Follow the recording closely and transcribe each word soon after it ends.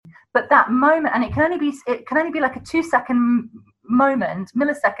But that moment, and it can only be like a 2-second moment,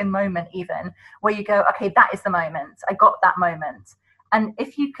 millisecond moment even, where you go, okay, that is the moment. I got that moment. And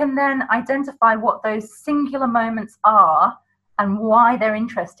if you can then identify what those singular moments are and why they're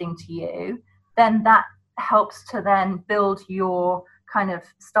interesting to you, then that helps to then build your kind of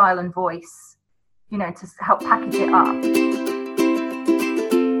style and voice, to help package it up.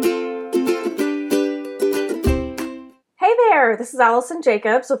 Hey there, this is Allison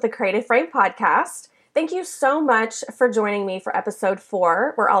Jacobs with the Creative Frame Podcast. Thank you so much for joining me for episode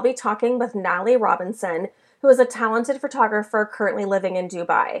 4, where I'll be talking with Natalie Robinson, who is a talented photographer currently living in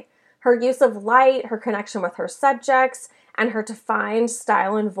Dubai. Her use of light, her connection with her subjects, and her defined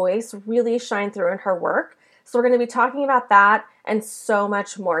style and voice really shine through in her work. So we're going to be talking about that and so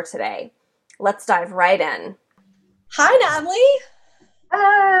much more today. Let's dive right in. Hi, Natalie.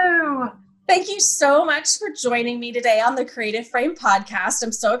 Hello. Thank you so much for joining me today on the Creative Frame Podcast.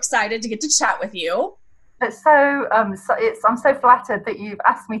 I'm so excited to get to chat with you. I'm so flattered that you've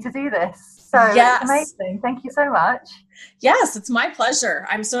asked me to do this. So yes. It's amazing. Thank you so much. Yes, it's my pleasure.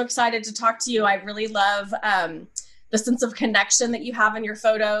 I'm so excited to talk to you. I really love the sense of connection that you have in your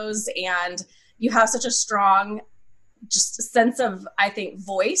photos, and you have such a strong just sense of, I think,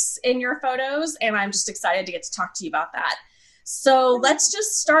 voice in your photos. And I'm just excited to get to talk to you about that. So let's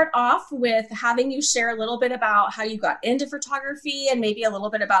just start off with having you share a little bit about how you got into photography and maybe a little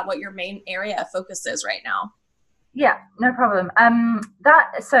bit about what your main area of focus is right now. Yeah, no problem. Where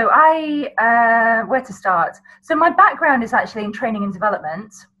to start? So my background is actually in training and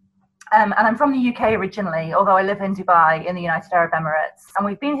development. And I'm from the UK originally, although I live in Dubai in the United Arab Emirates. And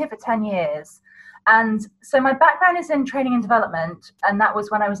we've been here for 10 years. And so my background is in training and development. And that was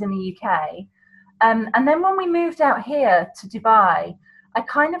when I was in the UK. And then when we moved out here to Dubai, I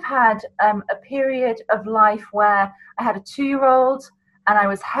kind of had a period of life where I had a 2-year-old and I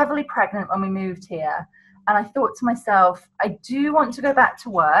was heavily pregnant when we moved here. And I thought to myself, I do want to go back to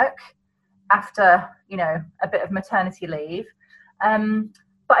work after, a bit of maternity leave.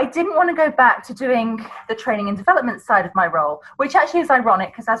 But I didn't want to go back to doing the training and development side of my role, which actually is ironic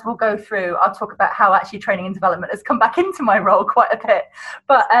because as we'll go through, I'll talk about how actually training and development has come back into my role quite a bit.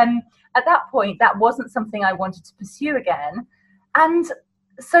 But at that point, that wasn't something I wanted to pursue again. And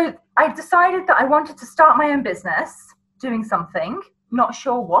so I decided that I wanted to start my own business, doing something, not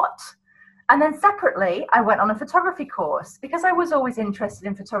sure what. And then separately, I went on a photography course because I was always interested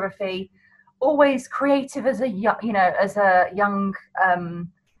in photography, always creative as a young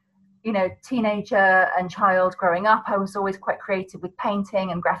teenager and child growing up. I was always quite creative with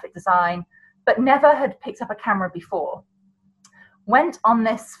painting and graphic design, but never had picked up a camera before. Went on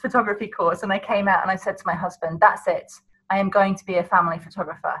this photography course and I came out and I said to my husband, that's it. I am going to be a family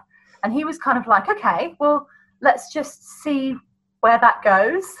photographer. And he was kind of like, okay, well, let's just see where that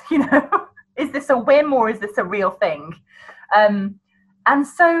goes. Is this a whim or is this a real thing? And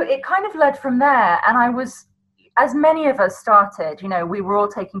so it kind of led from there. And I was, as many of us started, we were all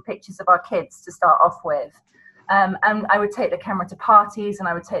taking pictures of our kids to start off with. And I would take the camera to parties and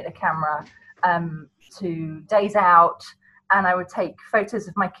I would take the camera to days out. And I would take photos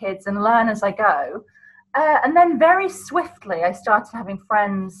of my kids and learn as I go. And then very swiftly, I started having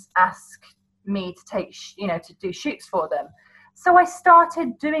friends ask me to take, to do shoots for them. So I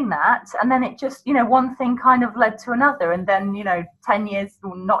started doing that. And then it just, one thing kind of led to another. And then, 10 years,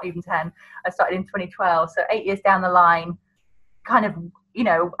 well, not even 10, I started in 2012. So 8 years down the line, kind of,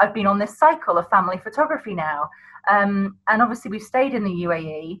 I've been on this cycle of family photography now. And obviously we've stayed in the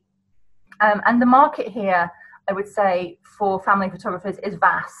UAE. And the market here, I would say, for family photographers is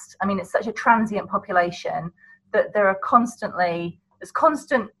vast. I mean, it's such a transient population that there's constant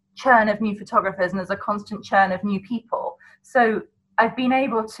churn of new photographers and there's a constant churn of new people. So I've been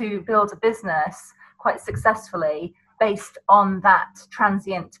able to build a business quite successfully based on that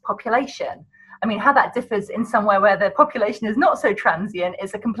transient population. I mean, how that differs in somewhere where the population is not so transient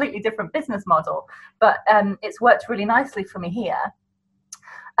is a completely different business model, but it's worked really nicely for me here.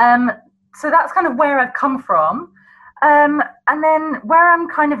 So that's kind of where I've come from. And then where I'm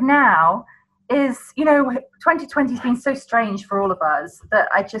kind of now is, 2020 has been so strange for all of us that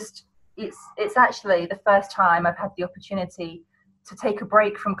it's actually the first time I've had the opportunity to take a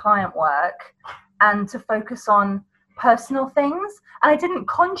break from client work and to focus on personal things. And I didn't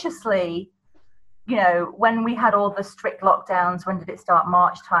consciously, when we had all the strict lockdowns, when did it start?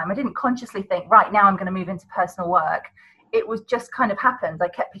 March time. I didn't consciously think, right now I'm going to move into personal work. It was just kind of happened. I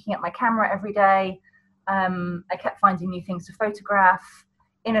kept picking up my camera every day. I kept finding new things to photograph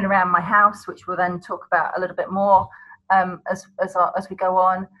in and around my house, which we'll then talk about a little bit more as we go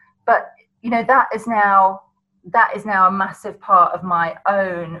on. But that is now that is now a massive part of my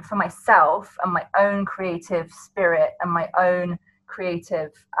own, for myself, and my own creative spirit and my own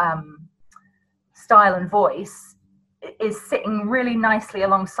creative style and voice is sitting really nicely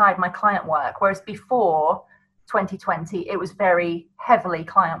alongside my client work. Whereas before 2020, it was very heavily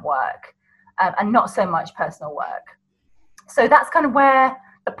client work and not so much personal work. So that's kind of where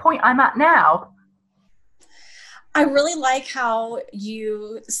the point I'm at now. I really like how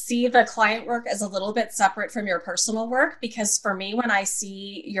you see the client work as a little bit separate from your personal work, because for me, when I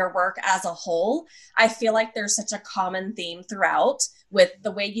see your work as a whole, I feel like there's such a common theme throughout with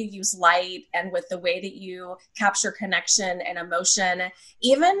the way you use light and with the way that you capture connection and emotion,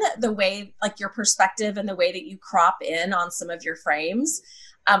 even the way, like your perspective and the way that you crop in on some of your frames.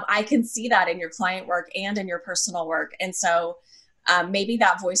 I can see that in your client work and in your personal work. And so maybe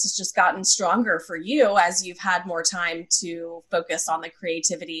that voice has just gotten stronger for you as you've had more time to focus on the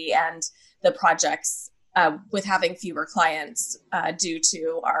creativity and the projects with having fewer clients due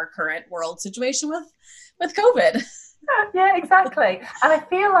to our current world situation with COVID. Yeah, exactly. And I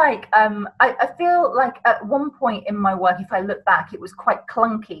feel like I feel like at one point in my work, if I look back, it was quite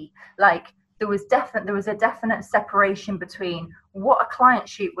clunky. Like there was a definite separation between what a client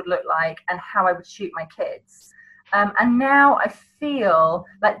shoot would look like and how I would shoot my kids. And now I feel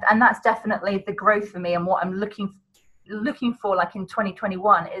like, and that's definitely the growth for me, and what I'm looking for, like in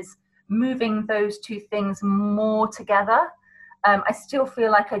 2021, is moving those two things more together. I still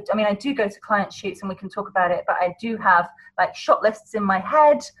feel like I do go to client shoots and we can talk about it, but I do have like shot lists in my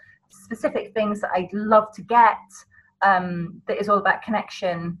head, specific things that I'd love to get, that is all about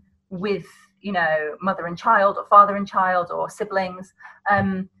connection with, mother and child or father and child or siblings.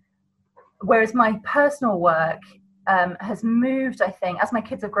 Whereas my personal work has moved, I think, as my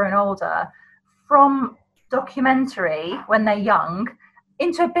kids have grown older, from documentary when they're young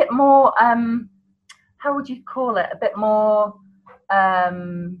into a bit more, how would you call it? A bit more,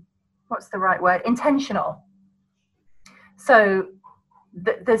 what's the right word? Intentional. So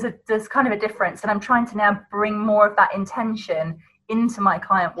there's kind of a difference, and I'm trying to now bring more of that intention into my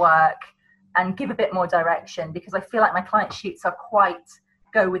client work and give a bit more direction, because I feel like my client shoots are quite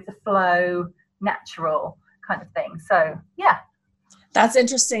go with the flow, natural kind of thing. So yeah. That's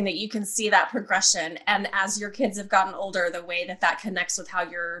interesting that you can see that progression. And as your kids have gotten older, the way that connects with how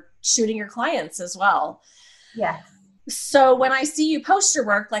you're shooting your clients as well. Yes. So when I see you post your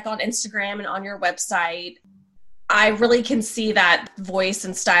work, like on Instagram and on your website, I really can see that voice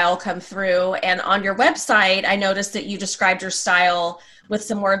and style come through. And on your website, I noticed that you described your style with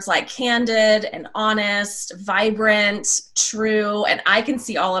some words like candid and honest, vibrant, true, and I can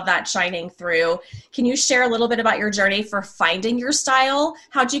see all of that shining through. Can you share a little bit about your journey for finding your style?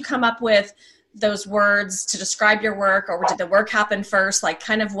 How'd you come up with those words to describe your work, or did the work happen first? Like,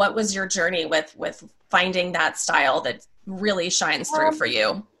 kind of what was your journey with finding that style that really shines through for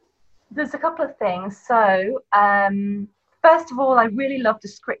you? There's a couple of things. So first of all, I really love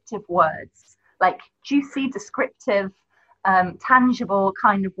descriptive words, like juicy, descriptive, tangible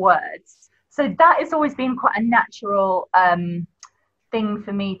kind of words. So that has always been quite a natural thing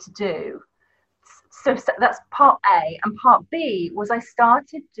for me to do. So that's part A. And part B was I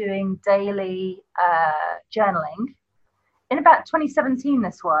started doing daily journaling. In about 2017,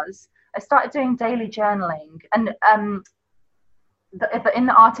 this was. I started doing daily journaling. And in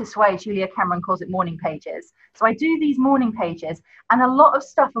the artist's way, Julia Cameron calls it morning pages. So I do these morning pages, and a lot of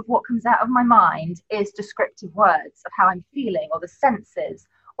stuff of what comes out of my mind is descriptive words of how I'm feeling, or the senses,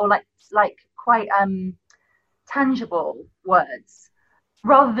 or like quite tangible words,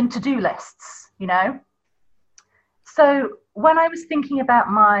 rather than to-do lists, So when I was thinking about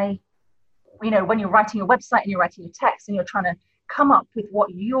my, when you're writing a website and you're writing a text and you're trying to come up with what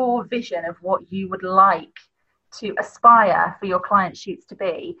your vision of what you would like to aspire for your client shoots to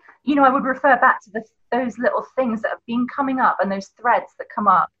be, I would refer back to those little things that have been coming up, and those threads that come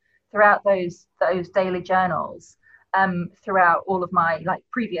up throughout those daily journals, throughout all of my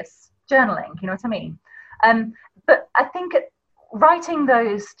previous journaling, you know what I mean? But I think writing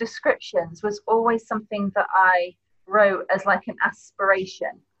those descriptions was always something that I wrote as like an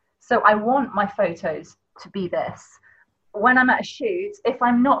aspiration. So I want my photos to be this. When I'm at a shoot, if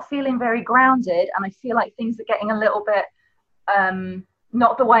I'm not feeling very grounded and I feel like things are getting a little bit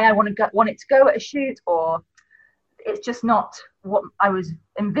not the way I want it to go at a shoot, or it's just not what I was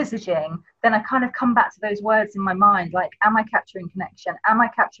envisaging, then I kind of come back to those words in my mind, like, am I capturing connection? Am I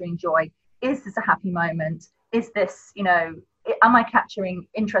capturing joy? Is this a happy moment? Is this, am I capturing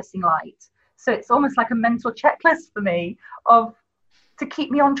interesting light? So it's almost like a mental checklist for me to keep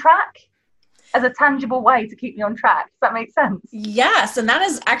me on track. as a tangible way to keep me on track. Does that make sense? Yes. And that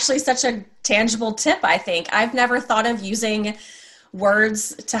is actually such a tangible tip, I think. I've never thought of using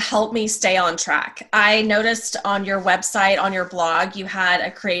words to help me stay on track. I noticed on your website, on your blog, you had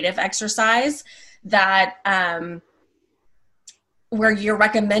a creative exercise that where you're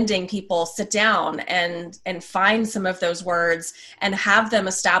recommending people sit down and find some of those words and have them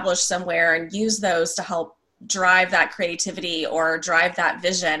established somewhere and use those to help drive that creativity or drive that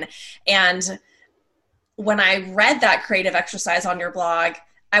vision. And when I read that creative exercise on your blog,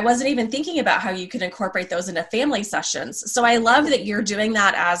 I wasn't even thinking about how you could incorporate those into family sessions. So I love that you're doing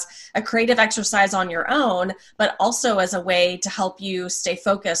that as a creative exercise on your own, but also as a way to help you stay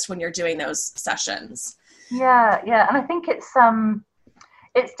focused when you're doing those sessions. Yeah. And I think it's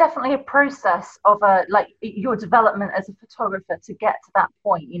definitely a process of like your development as a photographer to get to that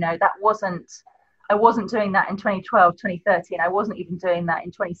point. I wasn't doing that in 2012, 2013. I wasn't even doing that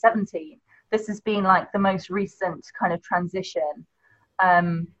in 2017. This has been like the most recent kind of transition.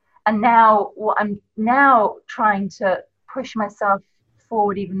 And now what I'm now trying to push myself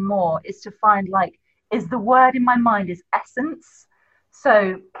forward even more is to find, like, is the word in my mind is essence.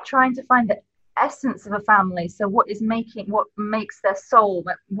 So trying to find the essence of a family. So what makes their soul,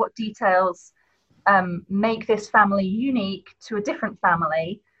 what details make this family unique to a different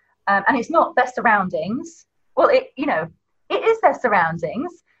family. And it's not their surroundings. Well, it is their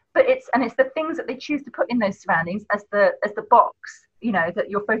surroundings, but it's the things that they choose to put in those surroundings as the box, that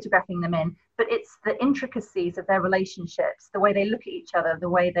you're photographing them in. But it's the intricacies of their relationships, the way they look at each other, the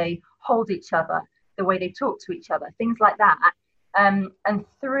way they hold each other, the way they talk to each other, things like that. And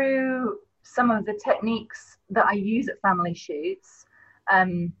through some of the techniques that I use at family shoots,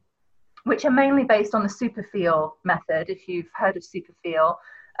 which are mainly based on the super feel method, if you've heard of super feel,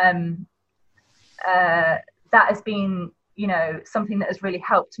 that has been, something that has really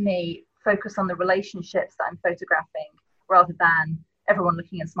helped me focus on the relationships that I'm photographing rather than everyone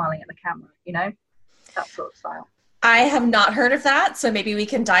looking and smiling at the camera, that sort of style. I have not heard of that, so maybe we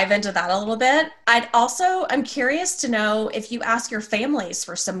can dive into that a little bit. I'm curious to know if you ask your families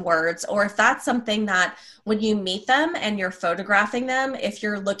for some words, or if that's something that when you meet them and you're photographing them, if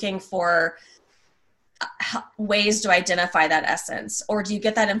you're looking for ways to identify that essence, or do you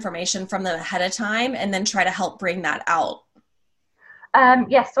get that information from them ahead of time and then try to help bring that out?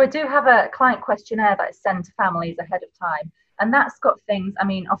 Yes, so I do have a client questionnaire that I send to families ahead of time. And that's got things,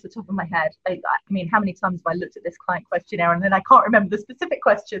 off the top of my head, I mean, how many times have I looked at this client questionnaire and then I can't remember the specific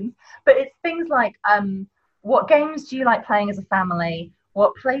questions, but it's things like, what games do you like playing as a family?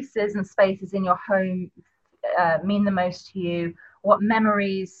 What places and spaces in your home mean the most to you? What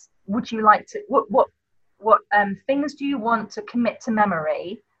memories would you like to, what things do you want to commit to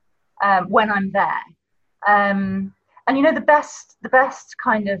memory when I'm there? And the best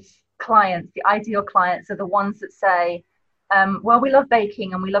kind of clients, the ideal clients, are the ones that say, well, we love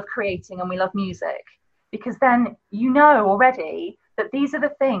baking and we love creating and we love music, because then already that these are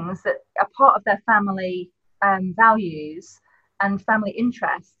the things that are part of their family values and family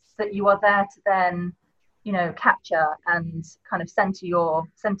interests that you are there to then, capture and kind of send to your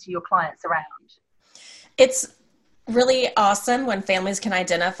clients around. It's really awesome when families can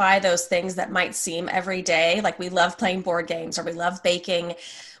identify those things that might seem everyday, like we love playing board games or we love baking,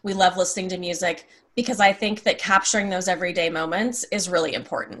 we love listening to music, because I think that capturing those everyday moments is really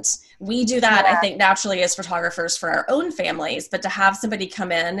important. We do that, I think, naturally as photographers for our own families, but to have somebody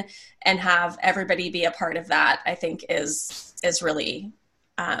come in and have everybody be a part of that, I think is really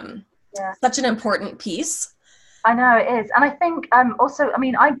such an important piece. I know it is. And I think also,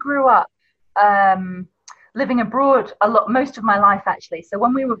 I grew up living abroad most of my life, actually. So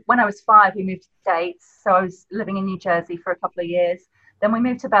when I was 5, we moved to the States. So I was living in New Jersey for a couple of years. Then we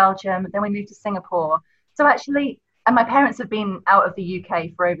moved to Belgium. Then we moved to Singapore. So actually, and my parents have been out of the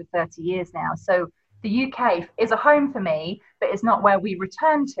UK for over 30 years now. So the UK is a home for me, but it's not where we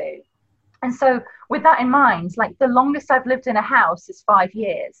return to. And so with that in mind, like the longest I've lived in a house is 5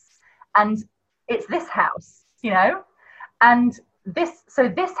 years. And it's this house, and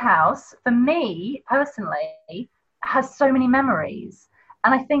this house for me personally has so many memories.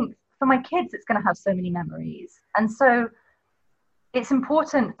 And I think for my kids, it's going to have so many memories. And so it's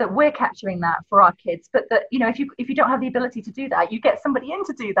important that we're capturing that for our kids, but that, if you don't have the ability to do that, you get somebody in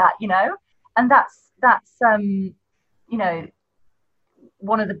to do that, and that's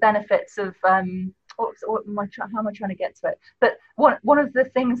one of the benefits of how am I trying to get to it? But one of the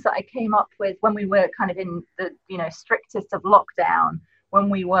things that I came up with when we were kind of in the strictest of lockdown, when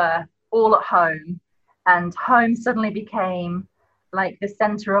we were all at home, and home suddenly became like the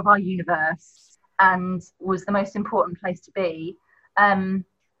center of our universe and was the most important place to be,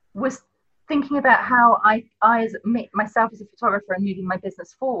 was thinking about how myself as a photographer and moving my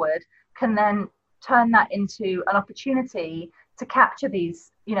business forward can then turn that into an opportunity to capture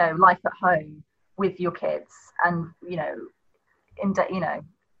these, life at home with your kids and, in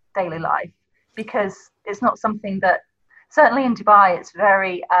daily life, because it's not something that, certainly in Dubai, it's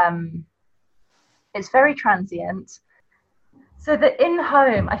very transient. So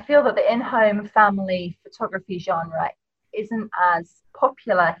I feel that the in-home family photography genre isn't as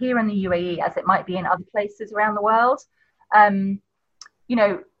popular here in the UAE as it might be in other places around the world.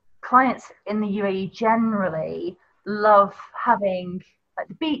 Clients in the UAE generally love having like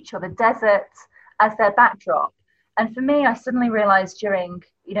the beach or the desert as their backdrop. And for me, I suddenly realized during,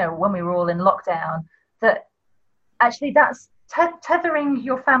 when we were all in lockdown, that actually that's tethering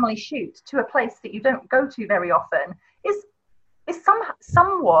your family shoot to a place that you don't go to very often is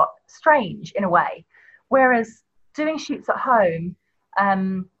somewhat strange in a way. Whereas doing shoots at home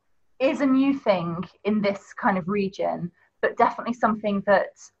is a new thing in this kind of region, but definitely something that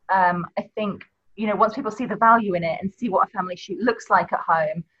I think, once people see the value in it and see what a family shoot looks like at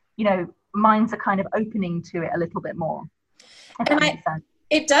home, minds are kind of opening to it a little bit more. If that makes sense.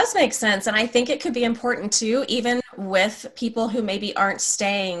 It does make sense. And I think it could be important too, even with people who maybe aren't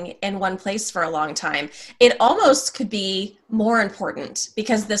staying in one place for a long time. It almost could be more important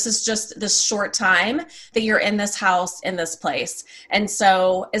because this is just this short time that you're in this house, in this place. And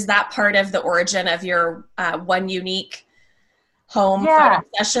so is that part of the origin of your one unique home photo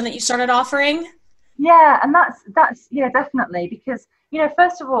session that you started offering? Yeah, and that's definitely, because,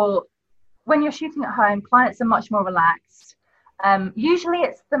 first of all, when you're shooting at home, clients are much more relaxed. Usually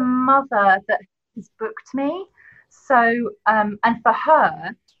it's the mother that has booked me. So, and for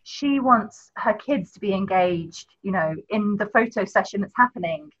her, she wants her kids to be engaged, in the photo session that's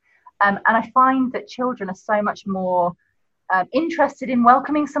happening. And I find that children are so much more interested in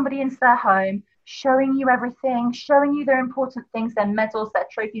welcoming somebody into their home, showing you everything, showing you their important things, their medals, their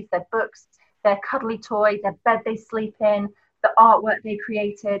trophies, their books, their cuddly toy, their bed they sleep in, the artwork they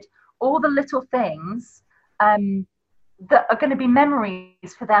created, all the little things that are going to be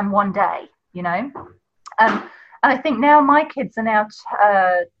memories for them one day, and I think now my kids are now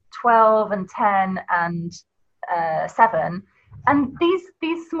 12 and 10 and 7, and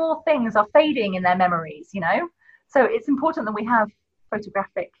these small things are fading in their memories, so it's important that we have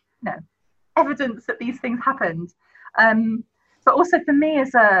photographic evidence that these things happened. But also for me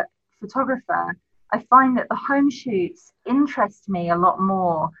as a photographer, I find that the home shoots interest me a lot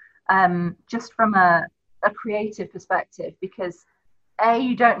more, just from a creative perspective, because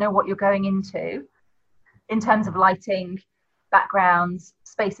you don't know what you're going into in terms of lighting, backgrounds,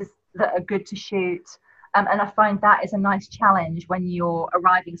 spaces that are good to shoot. And I find that is a nice challenge when you're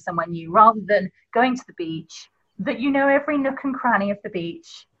arriving somewhere new, rather than going to the beach, that every nook and cranny of the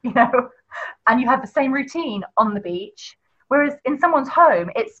beach, and you have the same routine on the beach. Whereas in someone's home,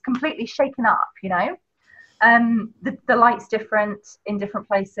 it's completely shaken up, the light's different in different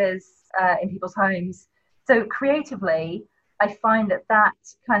places, in people's homes. So creatively, I find that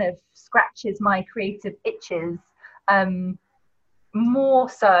kind of scratches my creative itches, more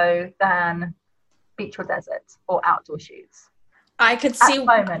so than beach or desert or outdoor shoots. I could see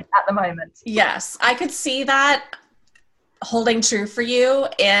at the moment. Yes, I could see that holding true for you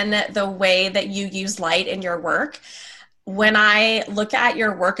in the way that you use light in your work. When I look at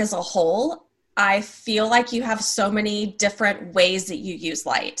your work as a whole, I feel like you have so many different ways that you use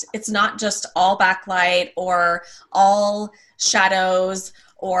light. It's not just all backlight or all shadows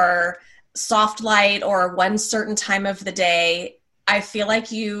or soft light or one certain time of the day. I feel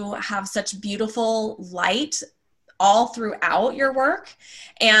like you have such beautiful light all throughout your work.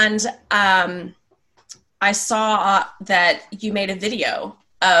 And I saw that you made a video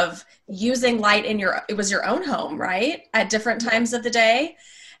of using light in it was your own home, right? At different times of the day.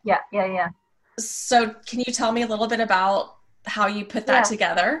 Yeah. So can you tell me a little bit about how you put that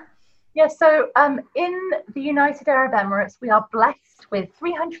together? Yeah, so in the United Arab Emirates, we are blessed with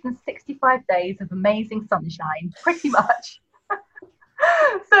 365 days of amazing sunshine, pretty much.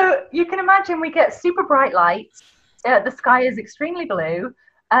 So you can imagine we get super bright light. The sky is extremely blue.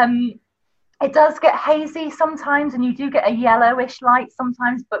 It does get hazy sometimes, and you do get a yellowish light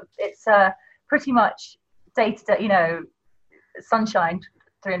sometimes, but it's pretty much day-to-day, sunshine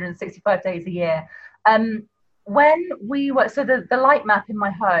 365 days a year. When we were, so the light map in my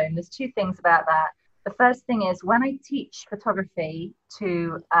home, there's two things about that. The first thing is, when I teach photography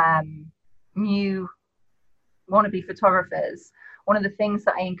to new wannabe photographers, one of the things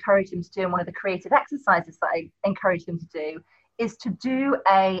that I encourage them to do, and one of the creative exercises that I encourage them to do, is to do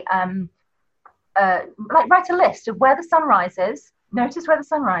write a list of where the sun rises, notice where the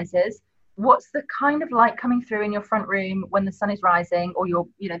sun rises, what's the kind of light coming through in your front room when the sun is rising, or your,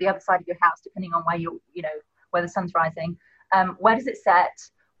 the other side of your house, depending on where where the sun's rising. Where does it set?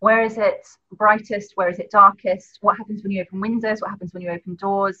 Where is it brightest? Where is it darkest? What happens when you open windows? What happens when you open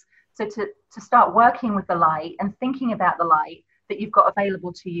doors? So to start working with the light and thinking about the light that you've got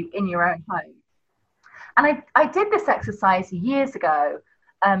available to you in your own home. And I did this exercise years ago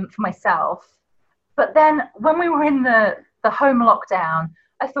for myself. But then when we were in the home lockdown,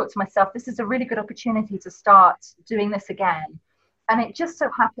 I thought to myself, this is a really good opportunity to start doing this again. And it just so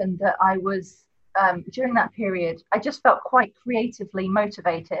happened that I was, during that period, I just felt quite creatively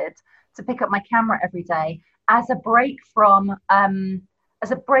motivated to pick up my camera every day as a break from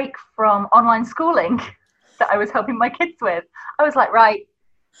online schooling that I was helping my kids with. I was like, right,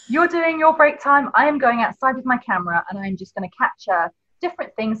 you're doing your break time. I am going outside with my camera and I'm just going to capture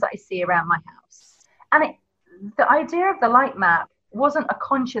different things that I see around my house. And the idea of the light map wasn't a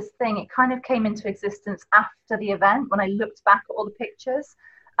conscious thing. It kind of came into existence after the event when I looked back at all the pictures.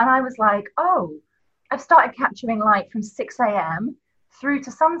 And I was like, oh, I've started capturing light from 6 a.m. through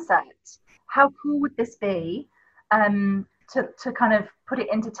to sunset. How cool would this be to kind of put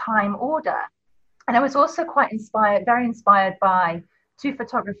it into time order? And I was also very inspired by two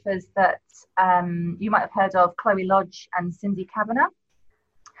photographers that you might have heard of, Chloe Lodge and Cindy Kavanagh.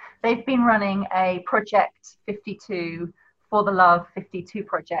 They've been running a project 52 for the Love 52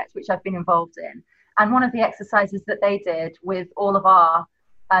 project, which I've been involved in. And one of the exercises that they did with all of our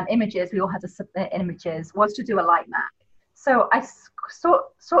images, we all had to submit images, was to do a light map. So I sort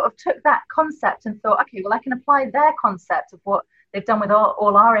of took that concept and thought, okay, well, I can apply their concept of what they've done with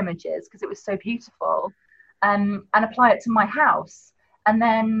all our images, because it was so beautiful, and apply it to my house. And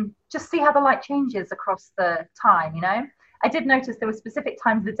then just see how the light changes across the time, I did notice there were specific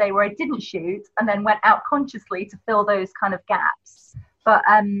times of the day where I didn't shoot and then went out consciously to fill those kind of gaps. But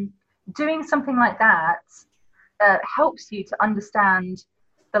doing something like that helps you to understand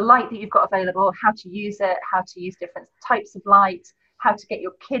the light that you've got available, how to use it, how to use different types of light, how to get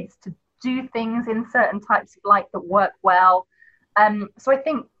your kids to do things in certain types of light that work well. So I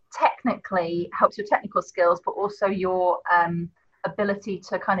think technically helps your technical skills, but also your ability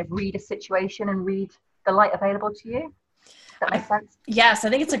to kind of read a situation and read the light available to you. That makes sense? Yes,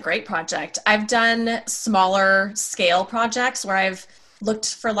 I think it's a great project. I've done smaller scale projects where I've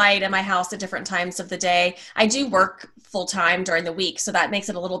looked for light in my house at different times of the day. I do work full time during the week, so that makes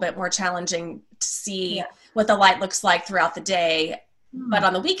it a little bit more challenging to see what the light looks like throughout the day. But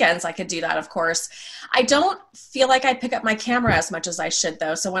on the weekends, I could do that, of course. I don't feel like I pick up my camera as much as I should,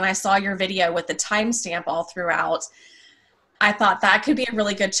 though. So when I saw your video with the timestamp all throughout, I thought that could be a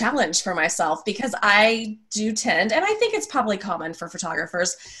really good challenge for myself, because I do tend, and I think it's probably common for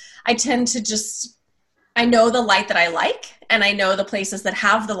photographers, I tend to I know the light that I like, and I know the places that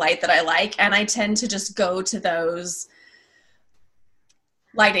have the light that I like, and I tend to just go to those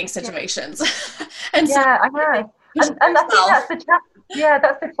lighting situations. And I know. And I think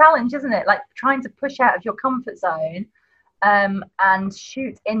that's the challenge, isn't it? Like trying to push out of your comfort zone. And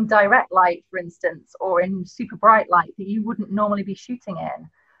shoot in direct light, for instance, or in super bright light that you wouldn't normally be shooting in,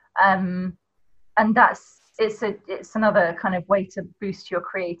 and it's another kind of way to boost your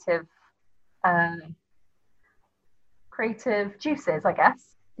creative juices, I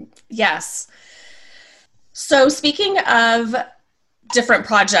guess. Yes. So speaking of different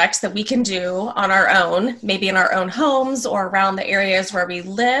projects that we can do on our own, maybe in our own homes or around the areas where we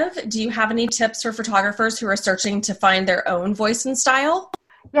live, do you have any tips for photographers who are searching to find their own voice and style?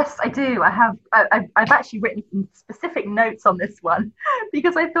 Yes, I do. I've actually written some specific notes on this one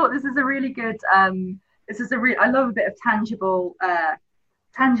because I thought this is a really good, I love a bit of tangible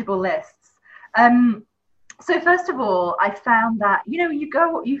lists. So first of all, I found that, you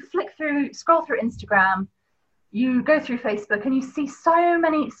scroll through Instagram, you go through Facebook, and you see so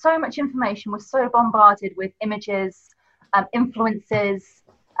much information. We're so bombarded with images, influences.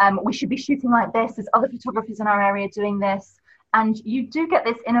 We should be shooting like this. There's other photographers in our area doing this. And you do get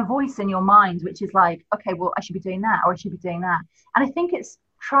this inner voice in your mind, which is like, okay, well, I should be doing that, or I should be doing that. And I think it's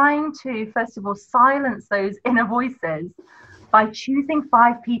trying to, first of all, silence those inner voices by choosing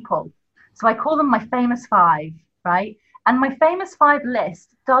 5 people. So I call them my famous 5, right? And my famous 5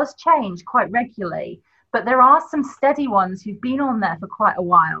 list does change quite regularly, but there are some steady ones who've been on there for quite a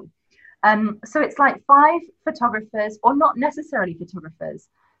while. So it's like 5 photographers, or not necessarily photographers,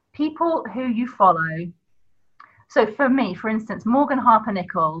 people who you follow. So for me, for instance, Morgan Harper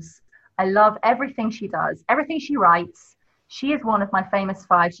Nichols, I love everything she does, everything she writes. She is one of my famous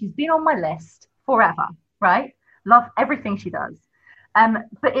 5. She's been on my list forever, right? Love everything she does.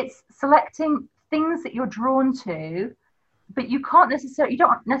 But it's selecting things that you're drawn to but you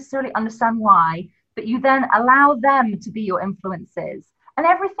don't necessarily understand why, but you then allow them to be your influences. And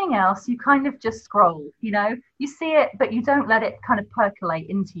everything else, you kind of just scroll, you know, you see it, but you don't let it kind of percolate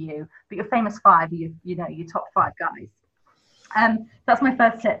into you. But your famous five, you know, your top five guys. That's my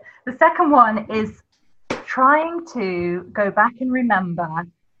first tip. The second one is trying to go back and remember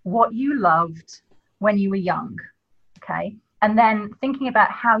what you loved when you were young. Okay. And then thinking about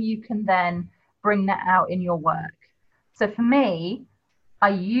how you can then bring that out in your work. So for me, I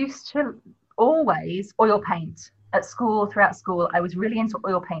used to always oil paint at school, throughout school. I was really into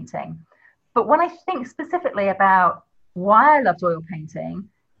oil painting. But when I think specifically about why I loved oil painting,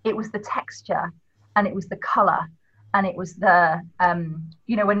 it was the texture and it was the color and it was the,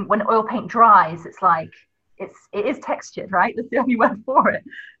 you know, when oil paint dries, it's like, it is textured, right? That's the only word for it.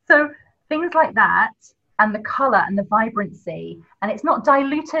 So things like that, and the color and the vibrancy, and it's not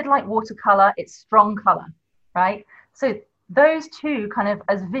diluted like watercolor, it's strong color, right? So those two kind of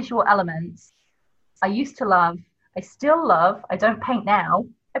as visual elements, I used to love, I still love. I don't paint now.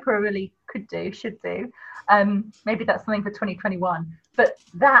 I probably should do. Maybe that's something for 2021. But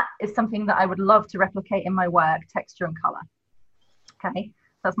that is something that I would love to replicate in my work, texture and color. Okay,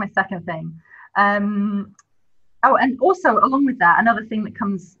 that's my second thing. Oh, and also along with that, another thing that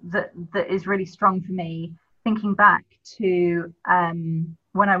comes that is really strong for me, thinking back to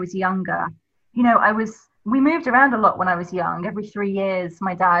when I was younger, you know, we moved around a lot when I was young. Every 3 years,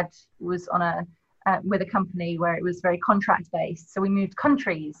 my dad was on with a company where it was very contract based. So we moved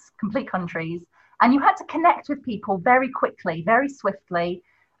countries, complete countries, and you had to connect with people very quickly, very swiftly,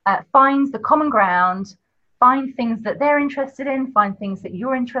 find the common ground, find things that they're interested in, find things that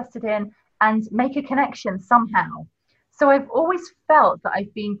you're interested in, and make a connection somehow. So I've always felt that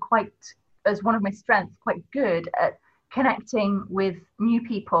I've been quite, as one of my strengths, quite good at connecting with new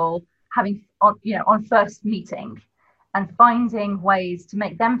people, on first meeting, and finding ways to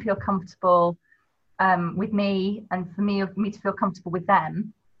make them feel comfortable with me, and for me to feel comfortable with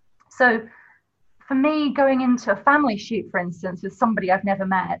them. So for me, going into a family shoot, for instance, with somebody I've never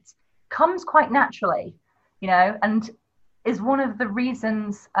met, comes quite naturally, you know, and is one of the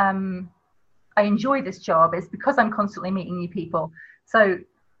reasons I enjoy this job, is because I'm constantly meeting new people. So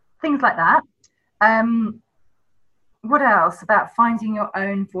things like that. What else about finding your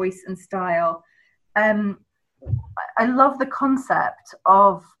own voice and style? I love the concept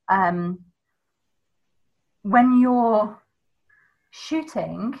of when you're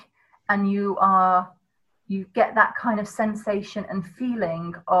shooting and you get that kind of sensation and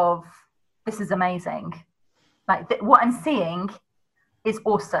feeling of, this is amazing. Like what I'm seeing is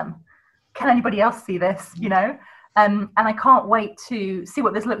awesome. Can anybody else see this? You know, and I can't wait to see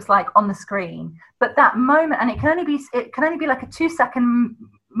what this looks like on the screen. But that moment, and it can only be like a 2-second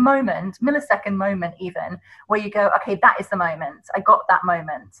moment, millisecond moment even, where you go, okay, that is the moment. I got that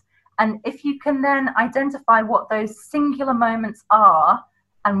moment. And if you can then identify what those singular moments are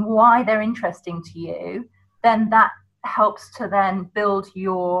and why they're interesting to you, then that helps to then build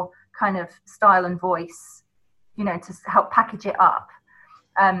your kind of style and voice, you know, to help package it up.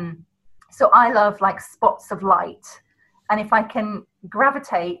 So I love like spots of light. And if I can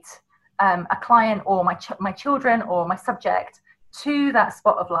gravitate a client or my children or my subject to that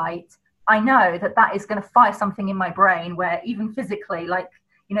spot of light, I know that is going to fire something in my brain where even physically, like,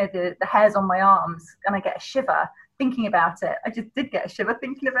 you know, the hairs on my arms, and I get a shiver thinking about it. I just did get a shiver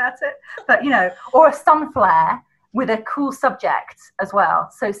thinking about it. But, you know, or a sun flare with a cool subject as well.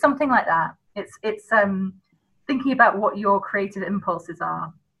 So something like that. It's thinking about what your creative impulses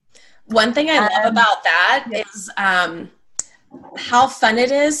are. One thing I love about that is how fun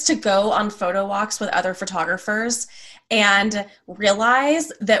it is to go on photo walks with other photographers and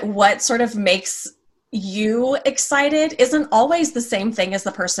realize that what sort of makes you excited isn't always the same thing as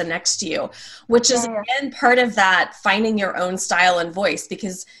the person next to you, which is again part of that finding your own style and voice,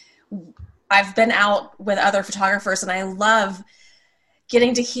 because I've been out with other photographers and I love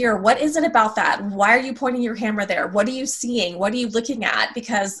getting to hear, what is it about that? Why are you pointing your camera there? What are you seeing? What are you looking at?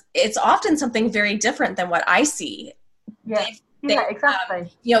 Because it's often something very different than what I see. Yeah. Yeah,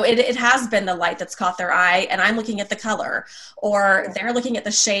 exactly. You know, it has been the light that's caught their eye, and I'm looking at the color, or they're looking at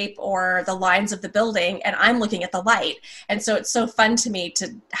the shape or the lines of the building, and I'm looking at the light. And so it's so fun to me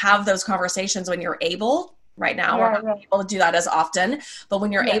to have those conversations when you're able. Right now, we're not able to do that as often, but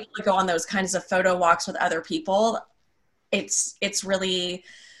when you're able to go on those kinds of photo walks with other people, it's really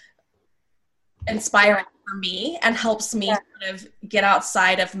inspiring for me and helps me sort of get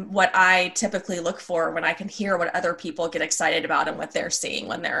outside of what I typically look for when I can hear what other people get excited about and what they're seeing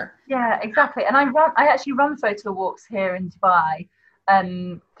when they're. Yeah, exactly. And I actually run photo walks here in Dubai.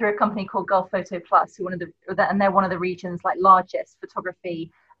 through a company called Gulf Photo Plus, who and they're one of the region's like largest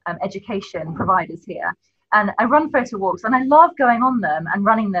photography education providers here. And I run photo walks, and I love going on them and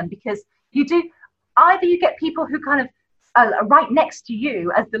running them, because either you get people who kind of are right next to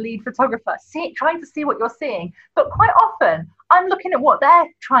you as the lead photographer, trying to see what you're seeing, but quite often I'm looking at what they're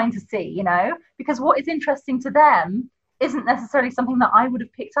trying to see, you know, because what is interesting to them isn't necessarily something that I would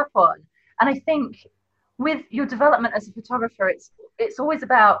have picked up on. And I think with your development as a photographer, it's always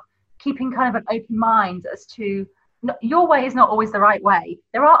about keeping kind of an open mind as to your way is not always the right way.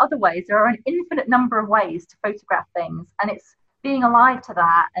 There are other ways. There are an infinite number of ways to photograph things, and it's being alive to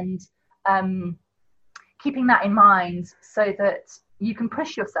that and keeping that in mind so that you can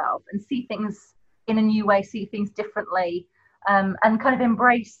push yourself and see things in a new way, see things differently, and kind of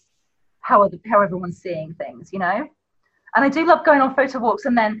embrace how everyone's seeing things, you know. And I do love going on photo walks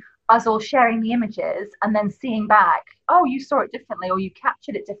and then us all sharing the images and then seeing back, oh, you saw it differently, or you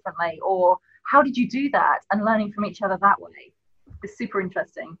captured it differently, or how did you do that, and learning from each other that way. It's super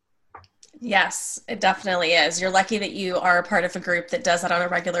interesting. Yes, it definitely is. You're lucky that you are a part of a group that does that on a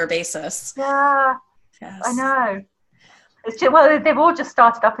regular basis. Yeah, yes. I know. It's just, well, they've all just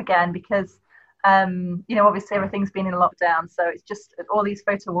started up again because, you know, obviously everything's been in lockdown. So it's just all these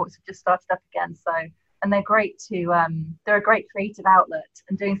photo walks have just started up again. So, and they're great they're a great creative outlet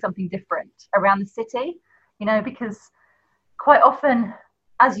and doing something different around the city, you know, because quite often,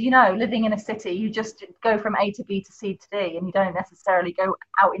 as you know, living in a city, you just go from A to B to C to D, and you don't necessarily go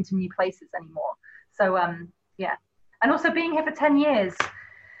out into new places anymore. So, yeah. And also being here for 10 years,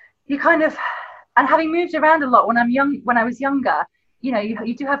 you kind of, and having moved around a lot when I was younger, you know,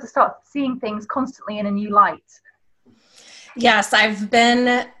 you do have to start seeing things constantly in a new light. Yes, I've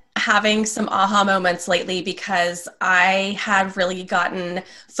been having some aha moments lately because I had really gotten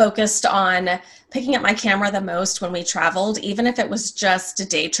focused on picking up my camera the most when we traveled, even if it was just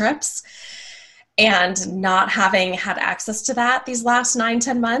day trips. And not having had access to that these last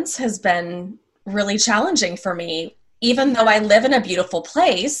 9-10 months has been really challenging for me. Even though I live in a beautiful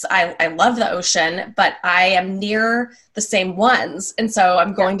place, I love the ocean, but I am near the same ones. And so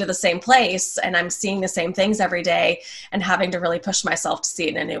I'm going to the same place and I'm seeing the same things every day, and having to really push myself to see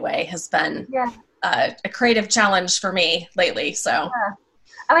it in a new way has been a creative challenge for me lately. So,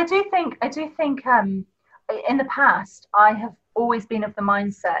 and I do think in the past, I have always been of the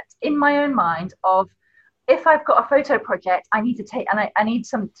mindset in my own mind of, if I've got a photo project, I need to take, and I need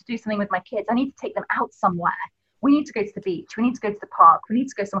to do something with my kids, I need to take them out somewhere. We need to go to the beach. We need to go to the park. We need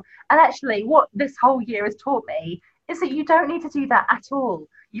to go somewhere. And actually, what this whole year has taught me is that you don't need to do that at all.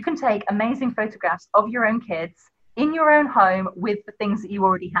 You can take amazing photographs of your own kids in your own home with the things that you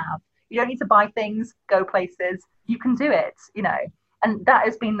already have. You don't need to buy things, go places. You can do it, you know. And that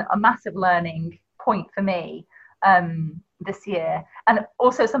has been a massive learning point for me this year. And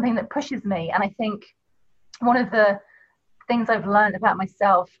also something that pushes me. And I think one of the things I've learned about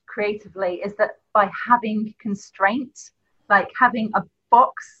myself creatively is that by having constraint, like having a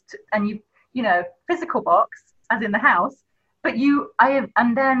box and you know, physical box as in the house, but I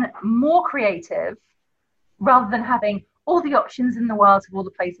am then more creative rather than having all the options in the world of all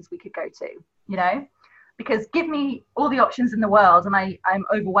the places we could go to, you know, because give me all the options in the world and I'm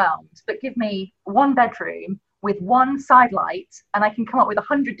overwhelmed, but give me one bedroom with one side light and I can come up with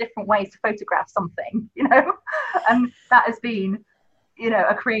 100 different ways to photograph something, you know. And that has been, you know,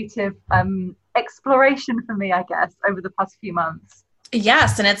 a creative exploration for me, I guess, over the past few months.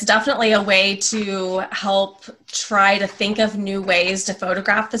 Yes, and it's definitely a way to help try to think of new ways to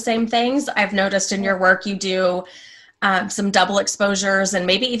photograph the same things. I've noticed in your work you do some double exposures and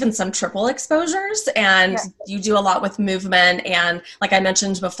maybe even some triple exposures, and you do a lot with movement. And like I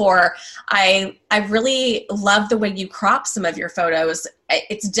mentioned before, I really love the way you crop some of your photos.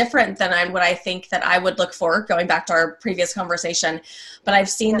 It's different than what I think that I would look for, going back to our previous conversation, but I've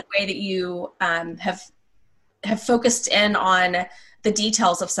seen the way that you have focused in on the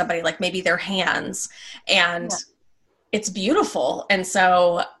details of somebody, like maybe their hands, and it's beautiful. And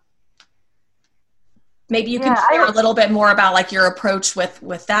so maybe you can share a little bit more about like your approach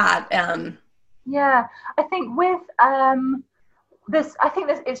with that. Yeah, I think with this,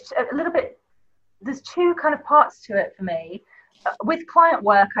 it's a little bit, there's two kind of parts to it for me. With client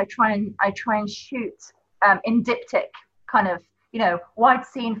work, I try and shoot in diptych, kind of, you know, wide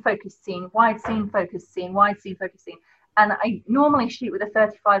scene, focus scene, wide scene, focus scene, wide scene, focus scene. And I normally shoot with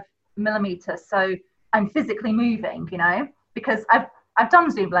a 35mm, so I'm physically moving, you know, because I've done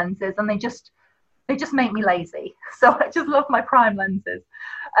zoom lenses and they just make me lazy. So I just love my prime lenses.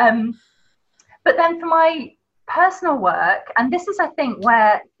 But then for my personal work, and this is, I think,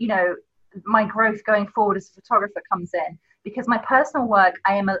 where, you know, my growth going forward as a photographer comes in, because my personal work,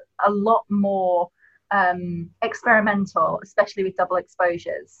 I am a lot more experimental, especially with double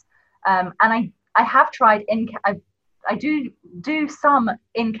exposures. And I have tried I do some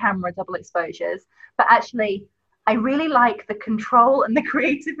in-camera double exposures, but actually I really like the control and the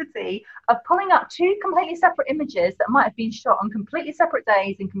creativity of pulling up two completely separate images that might have been shot on completely separate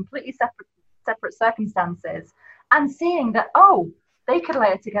days in completely separate circumstances, and seeing that, oh, they could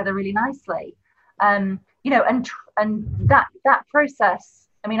layer together really nicely. You know, and that process,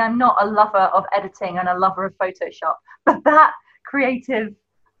 I mean, I'm not a lover of editing and a lover of Photoshop, but that creative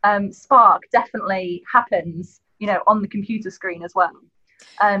spark definitely happens, you know, on the computer screen as well.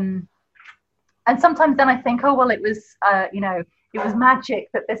 And sometimes then I think, oh, well, it was, you know, it was magic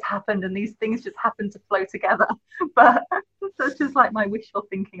that this happened and these things just happened to flow together. But that's just like my wishful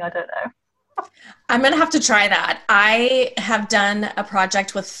thinking. I don't know. I'm going to have to try that. I have done a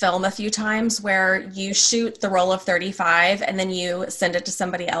project with film a few times where you shoot the roll of 35 and then you send it to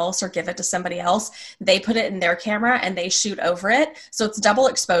somebody else or give it to somebody else. They put it in their camera and they shoot over it. So it's double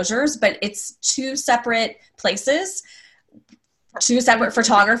exposures, but it's two separate places, two separate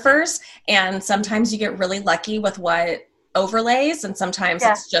photographers. And sometimes you get really lucky with what overlays, and sometimes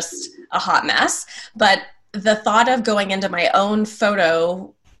it's just a hot mess. But the thought of going into my own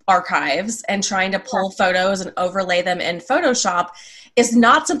photo archives and trying to pull photos and overlay them in Photoshop is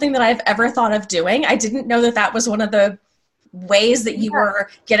not something that I've ever thought of doing. I didn't know that that was one of the ways that you were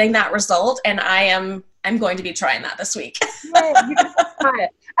getting that result, and I'm going to be trying that this week. Yeah, you can try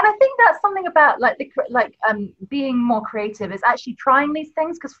it. And I think that's something about being more creative is actually trying these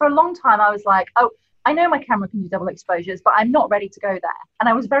things, because for a long time I was like, oh, I know my camera can do double exposures, but I'm not ready to go there. And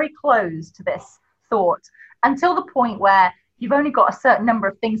I was very closed to this thought until the point where you've only got a certain number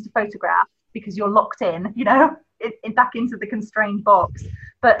of things to photograph because you're locked in, you know, back into the constrained box.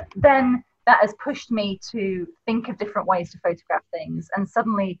 But then that has pushed me to think of different ways to photograph things. And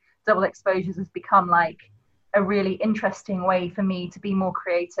suddenly double exposures has become like a really interesting way for me to be more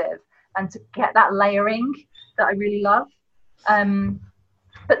creative and to get that layering that I really love.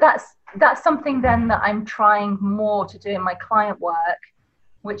 But that's something then that I'm trying more to do in my client work,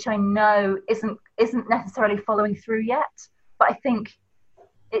 which I know isn't necessarily following through yet. But I think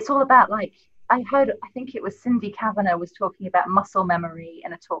it's all about, like, I think it was Cindy Kavanagh was talking about muscle memory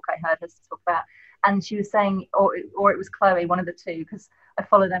in a talk I heard her talk about. And she was saying, or it was Chloe, one of the two, because I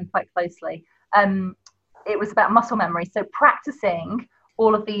follow them quite closely. It was about muscle memory. So practicing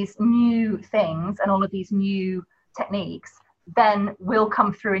all of these new things and all of these new techniques then will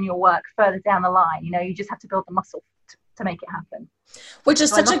come through in your work further down the line. You know, you just have to build the muscle to make it happen. Which is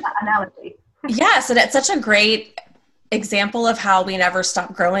so such that analogy. Yes, and it's such a great example of how we never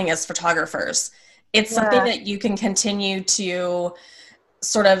stop growing as photographers. It's something that you can continue to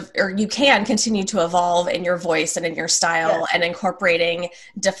you can continue to evolve in your voice and in your style, and incorporating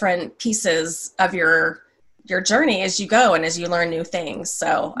different pieces of your journey as you go and as you learn new things.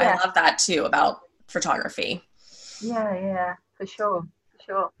 So I love that too about photography. Yeah, for sure.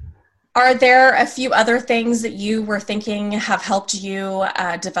 Are there a few other things that you were thinking have helped you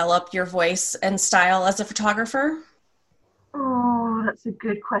develop your voice and style as a photographer? Oh, that's a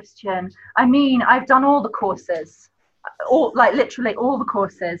good question. I mean, I've done all the courses, literally all the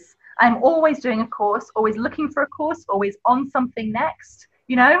courses. I'm always doing a course, always looking for a course, always on something next,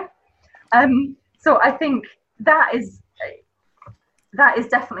 you know? So I think that is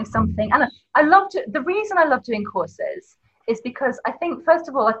definitely something. And the reason I love doing courses is because I think, first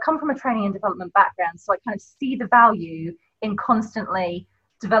of all, I've come from a training and development background, so I kind of see the value in constantly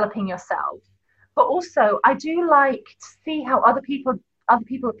developing yourself. But also, I do like to see how other people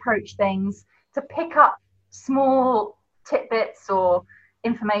approach things, to pick up small tidbits or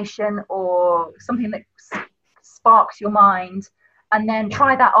information or something that sparks your mind, and then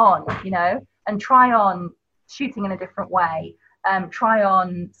try that on, you know, and try on shooting in a different way, try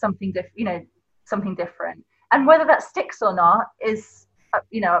on something different. And whether that sticks or not is,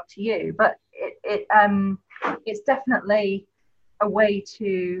 you know, up to you. But it's definitely a way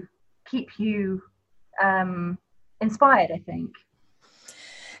to keep you inspired, I think.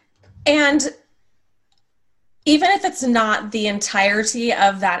 And even if it's not the entirety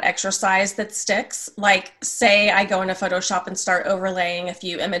of that exercise that sticks, like say I go into Photoshop and start overlaying a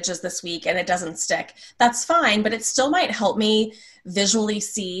few images this week and it doesn't stick, that's fine, but it still might help me visually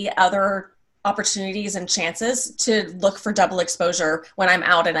see other opportunities and chances to look for double exposure when I'm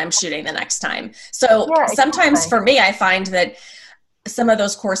out and I'm shooting the next time. So sometimes for me, I find that some of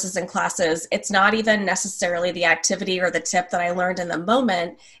those courses and classes, it's not even necessarily the activity or the tip that I learned in the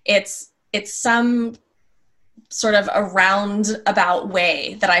moment. It's some sort of a roundabout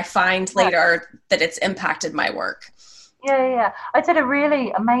way that I find later that it's impacted my work. Yeah. I did a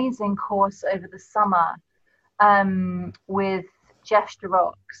really amazing course over the summer with Jeff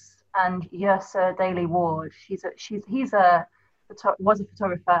Sterox and Yersa Daly Ward. Was a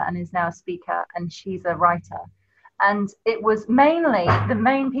photographer and is now a speaker, and she's a writer. And it was mainly the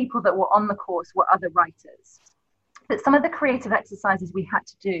main people that were on the course were other writers. But some of the creative exercises we had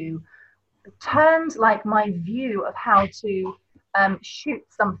to do turned like my view of how to shoot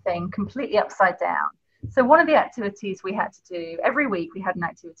something completely upside down. So one of the activities we had to do every week, we had an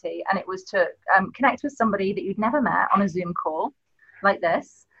activity, and it was to connect with somebody that you'd never met on a Zoom call like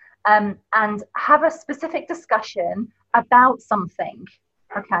this, and have a specific discussion about something.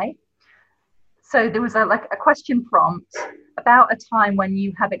 Okay. So there was a question prompt about a time when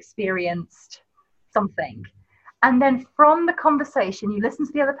you have experienced something. And then from the conversation, you listen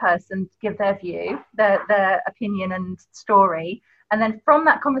to the other person give their view, their opinion and story. And then from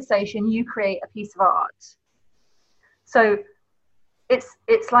that conversation, you create a piece of art. So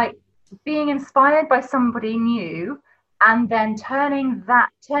it's like being inspired by somebody new, and then turning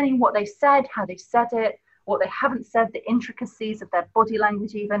what they said, how they said it, what they haven't said, the intricacies of their body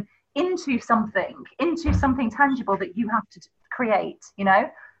language even, into something tangible that you have to create, you know.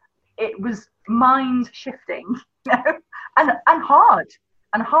 It was mind shifting, you know, and hard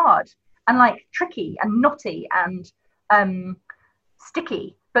and like tricky and knotty and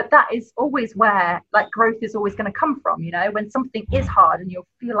sticky. But that is always where like growth is always going to come from, you know, when something is hard and you'll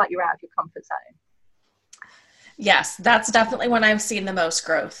feel like you're out of your comfort zone. Yes, that's definitely when I've seen the most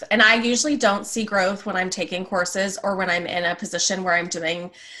growth. And I usually don't see growth when I'm taking courses or when I'm in a position where I'm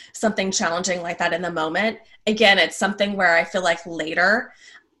doing something challenging like that in the moment. Again, it's something where I feel like later,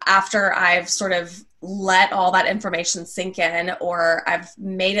 after I've sort of let all that information sink in, or I've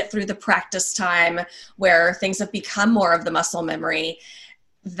made it through the practice time where things have become more of the muscle memory,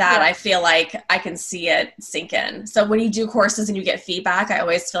 that I feel like I can see it sink in. So when you do courses and you get feedback, I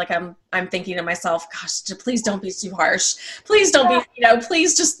always feel like I'm thinking to myself, gosh, please don't be too harsh. Please don't be,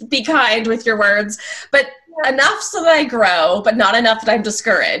 please just be kind with your words, but enough so that I grow, but not enough that I'm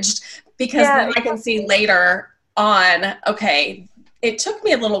discouraged, because then I can see later on, okay, it took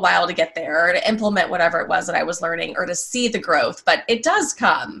me a little while to get there, or to implement whatever it was that I was learning, or to see the growth, but it does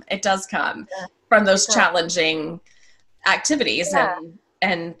come from those challenging activities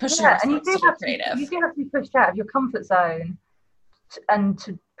and pushing yourself to be creative. You do have to be pushed out of your comfort zone and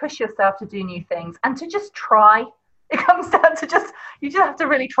to push yourself to do new things and to just try. It comes down to you just have to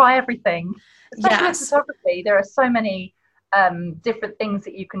really try everything. Especially with photography, there are so many different things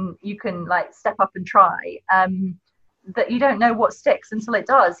that you can like step up and try that you don't know what sticks until it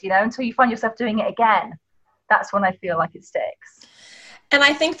does, until you find yourself doing it again. That's when I feel like it sticks. And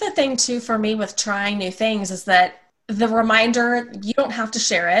I think the thing too for me with trying new things is that the reminder, you don't have to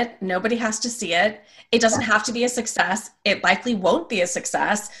share it. Nobody has to see it. It doesn't have to be a success. It likely won't be a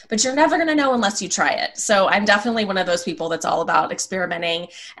success, but you're never going to know unless you try it. So I'm definitely one of those people that's all about experimenting.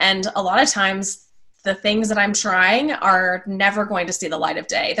 And a lot of times the things that I'm trying are never going to see the light of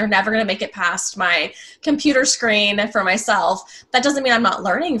day. They're never going to make it past my computer screen for myself. That doesn't mean I'm not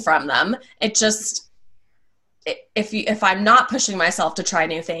learning from them. It just, if I'm not pushing myself to try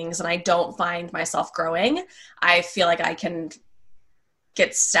new things and I don't find myself growing, I feel like I can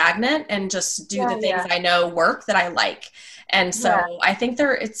get stagnant and just do the things I know work that I like. And so I think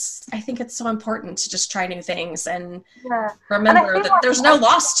it's so important to just try new things and remember that there's no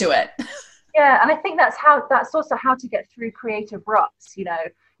loss to it. Yeah, and I think that's also how to get through creative ruts.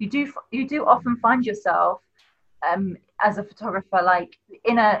 You do often find yourself as a photographer, like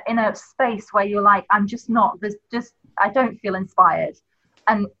in a space where you're like, I don't feel inspired,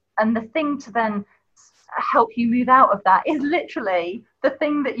 and the thing to then help you move out of that is literally the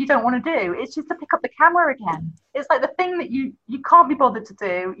thing that you don't want to do. It's just to pick up the camera again. It's like the thing that you can't be bothered to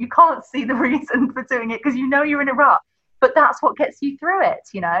do. You can't see the reason for doing it because you're in a rut, but that's what gets you through it,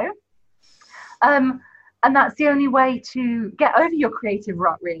 and that's the only way to get over your creative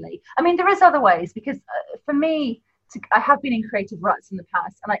rut, really. I mean, there is other ways, because for me, I have been in creative ruts in the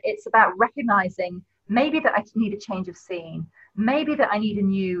past, and it's about recognizing maybe that I need a change of scene, maybe that I need a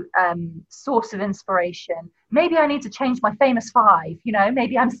new source of inspiration, maybe I need to change my famous five,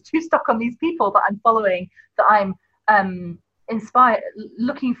 maybe I'm too stuck on these people that I'm following, that I'm inspired,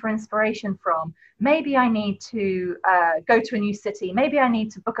 looking for inspiration from. Maybe I need to go to a new city, maybe I need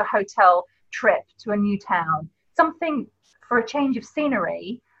to book a hotel trip to a new town, something for a change of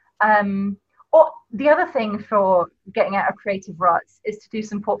scenery. Or the other thing for getting out of creative ruts is to do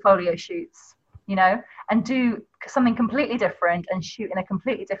some portfolio shoots, and do something completely different and shoot in a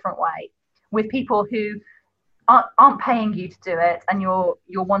completely different way with people who aren't paying you to do it, and you're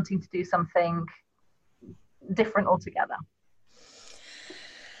wanting to do something different altogether.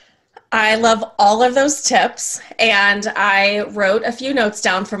 I love all of those tips, and I wrote a few notes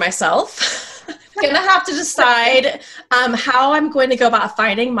down for myself. I'm going to have to decide how I'm going to go about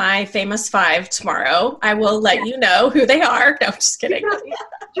finding my famous 5 tomorrow. I will let you know who they are. No, I'm just kidding. Do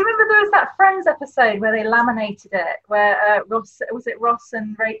you remember there was that Friends episode where they laminated it, where Ross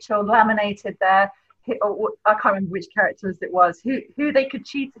and Rachel laminated their, I can't remember which characters it was, who they could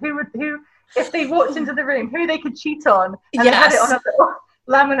cheat, who if they walked into the room, who they could cheat on, and they had it on a little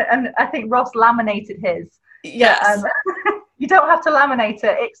laminate, and I think Ross laminated his. Yes. But, you don't have to laminate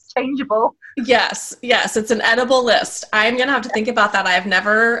it. It's changeable. Yes. It's an edible list. I'm going to have to think about that. I've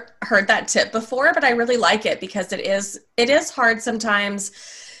never heard that tip before, but I really like it because it is hard sometimes,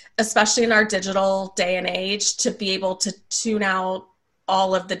 especially in our digital day and age, to be able to tune out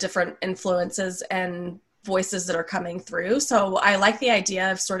all of the different influences and voices that are coming through. So I like the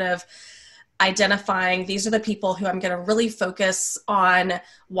idea of sort of identifying these are the people who I'm going to really focus on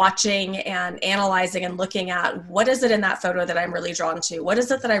watching and analyzing and looking at. What is it in that photo that I'm really drawn to? What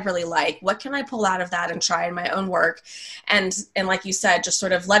is it that I really like? What can I pull out of that and try in my own work? And like you said, just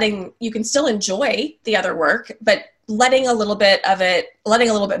sort of you can still enjoy the other work, but letting a little bit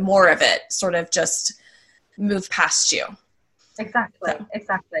more of it sort of just move past you. Exactly.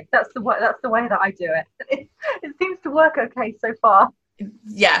 That's the way that I do it. It seems to work okay so far.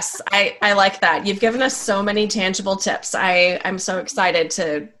 Yes, I like that. You've given us so many tangible tips. I'm so excited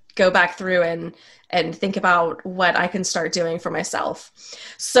to go back through and think about what I can start doing for myself.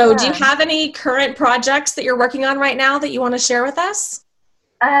 So do you have any current projects that you're working on right now that you want to share with us?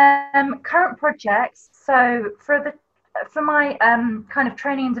 Current projects. So for my kind of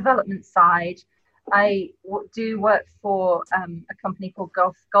training and development side, I do work for a company called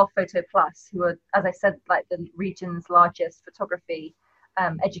Golf Photo Plus, who are, as I said, like the region's largest photography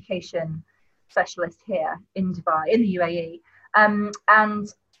education specialist here in Dubai, in the UAE.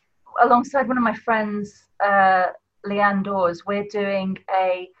 And alongside one of my friends, Leanne Dawes, we're doing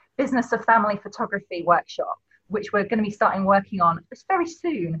a business of family photography workshop, which we're going to be starting working on very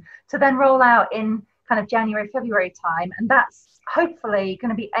soon, to then roll out in kind of January, February time. And that's hopefully going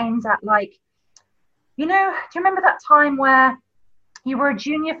to be aimed at, like, do you remember that time where you were a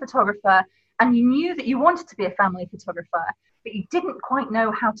junior photographer and you knew that you wanted to be a family photographer, but you didn't quite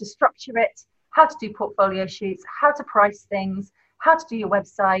know how to structure it, how to do portfolio shoots, how to price things, how to do your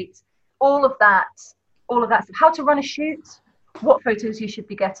website, all of that stuff, how to run a shoot, what photos you should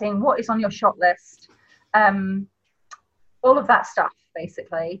be getting, what is on your shot list, all of that stuff,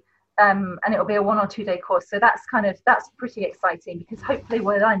 basically. And it'll be a 1 or 2 day course. So that's pretty exciting, because hopefully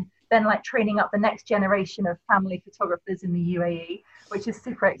we're then like training up the next generation of family photographers in the UAE, which is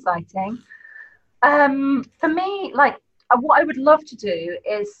super exciting. For me, like, what I would love to do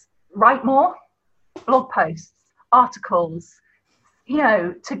is write more blog posts, articles,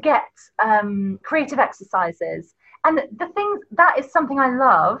 to get creative exercises. And the thing, that is something I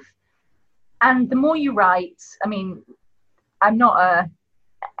love. And the more you write, I mean, I'm not a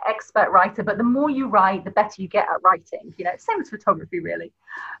expert writer, but the more you write, the better you get at writing, same as photography, really.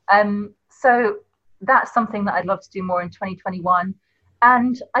 So that's something that I'd love to do more in 2021.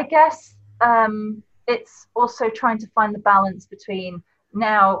 And I guess it's also trying to find the balance between,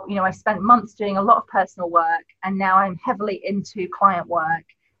 now, I spent months doing a lot of personal work, and now I'm heavily into client work,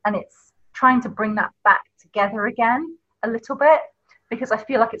 and it's trying to bring that back together again a little bit, because I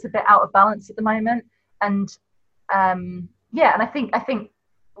feel like it's a bit out of balance at the moment. And and I think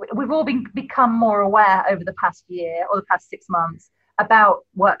we've all become more aware over the past year or the past 6 months about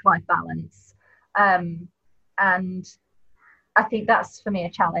work-life balance. And I think that's, for me, a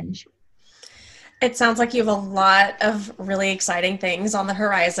challenge. It sounds like you have a lot of really exciting things on the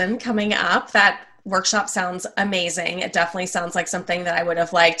horizon coming up. That workshop sounds amazing. It definitely sounds like something that I would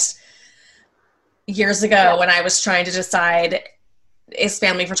have liked years ago when I was trying to decide, is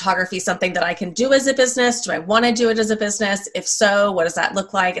family photography something that I can do as a business? Do I want to do it as a business? If so, what does that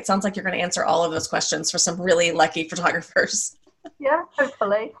look like? It sounds like you're going to answer all of those questions for some really lucky photographers. Yeah,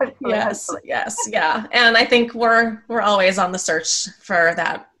 hopefully. Yes, yeah. And I think we're always on the search for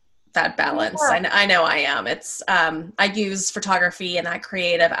that balance. Yeah. I know I am. It's I use photography and that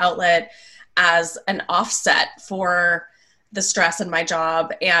creative outlet as an offset for the stress in my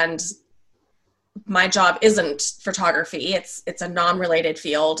job, and my job isn't photography. It's a non-related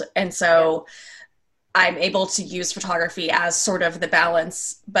field. And so I'm able to use photography as sort of the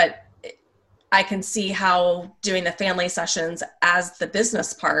balance, but I can see how doing the family sessions as the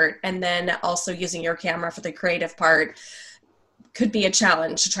business part, and then also using your camera for the creative part, could be a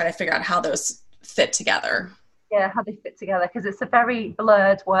challenge to try to figure out how those fit together. Yeah, how they fit together, because it's a very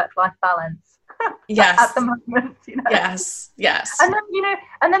blurred work-life balance. at Yes. the moment, you know. Yes. Yes. And then,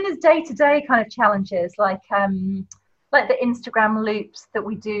 and then there's day-to-day kind of challenges like the Instagram loops that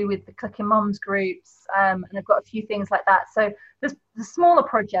we do with the Clicking Moms groups, and I've got a few things like that. So there's the smaller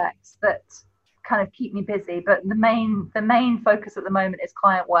projects that kind of keep me busy, but the main focus at the moment is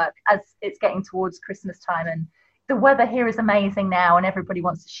client work, as it's getting towards Christmas time, and the weather here is amazing now, and everybody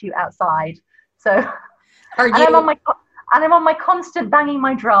wants to shoot outside. So, and I'm on my constant banging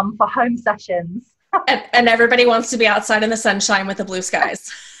my drum for home sessions. And everybody wants to be outside in the sunshine with the blue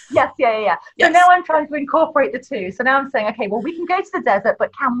skies. Yes. So now I'm trying to incorporate the two. So now I'm saying, okay, well, we can go to the desert,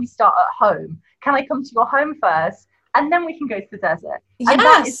 but can we start at home? Can I come to your home first, and then we can go to the desert? Yes. And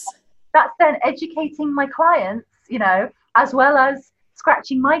that's then educating my clients, as well as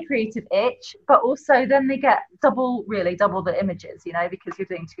scratching my creative itch, but also then they get double the images, because you're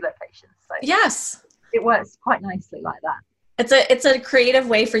doing 2 locations. So yes, it works quite nicely like that. It's a creative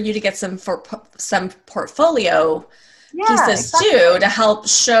way for you to get some portfolio pieces too, to help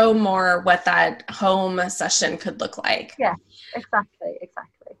show more what that home session could look like. Yeah, exactly.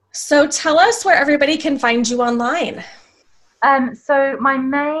 So tell us where everybody can find you online. So my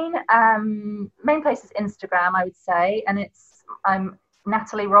main place is Instagram, I would say, and I'm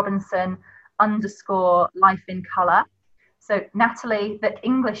Natalie Robinson _life in color. So Natalie, the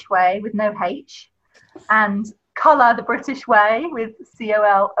English way with no H, and Colour, the British way with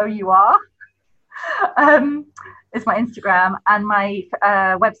COLOUR, is my Instagram, and my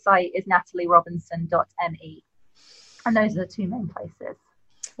website is natalierobinson.me, and those are the 2 main places.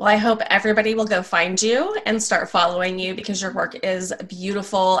 Well, I hope everybody will go find you and start following you, because your work is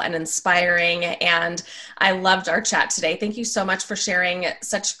beautiful and inspiring, and I loved our chat today. Thank you so much for sharing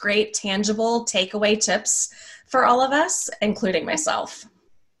such great, tangible takeaway tips for all of us, including myself.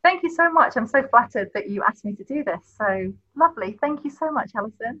 Thank you so much. I'm so flattered that you asked me to do this. So lovely. Thank you so much,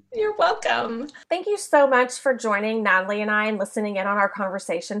 Alison. You're welcome. Thank you so much for joining Natalie and I and listening in on our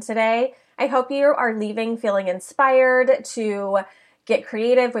conversation today. I hope you are leaving feeling inspired to get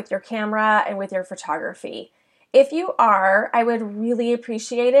creative with your camera and with your photography. If you are, I would really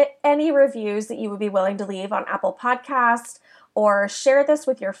appreciate it. Any reviews that you would be willing to leave on Apple Podcasts, or share this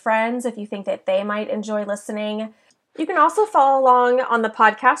with your friends if you think that they might enjoy listening. You can also follow along on the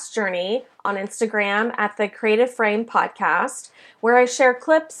podcast journey on Instagram at the Creative Frame Podcast, where I share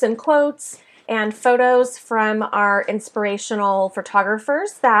clips and quotes and photos from our inspirational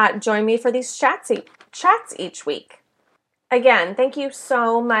photographers that join me for these chats each week. Again, thank you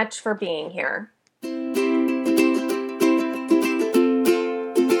so much for being here.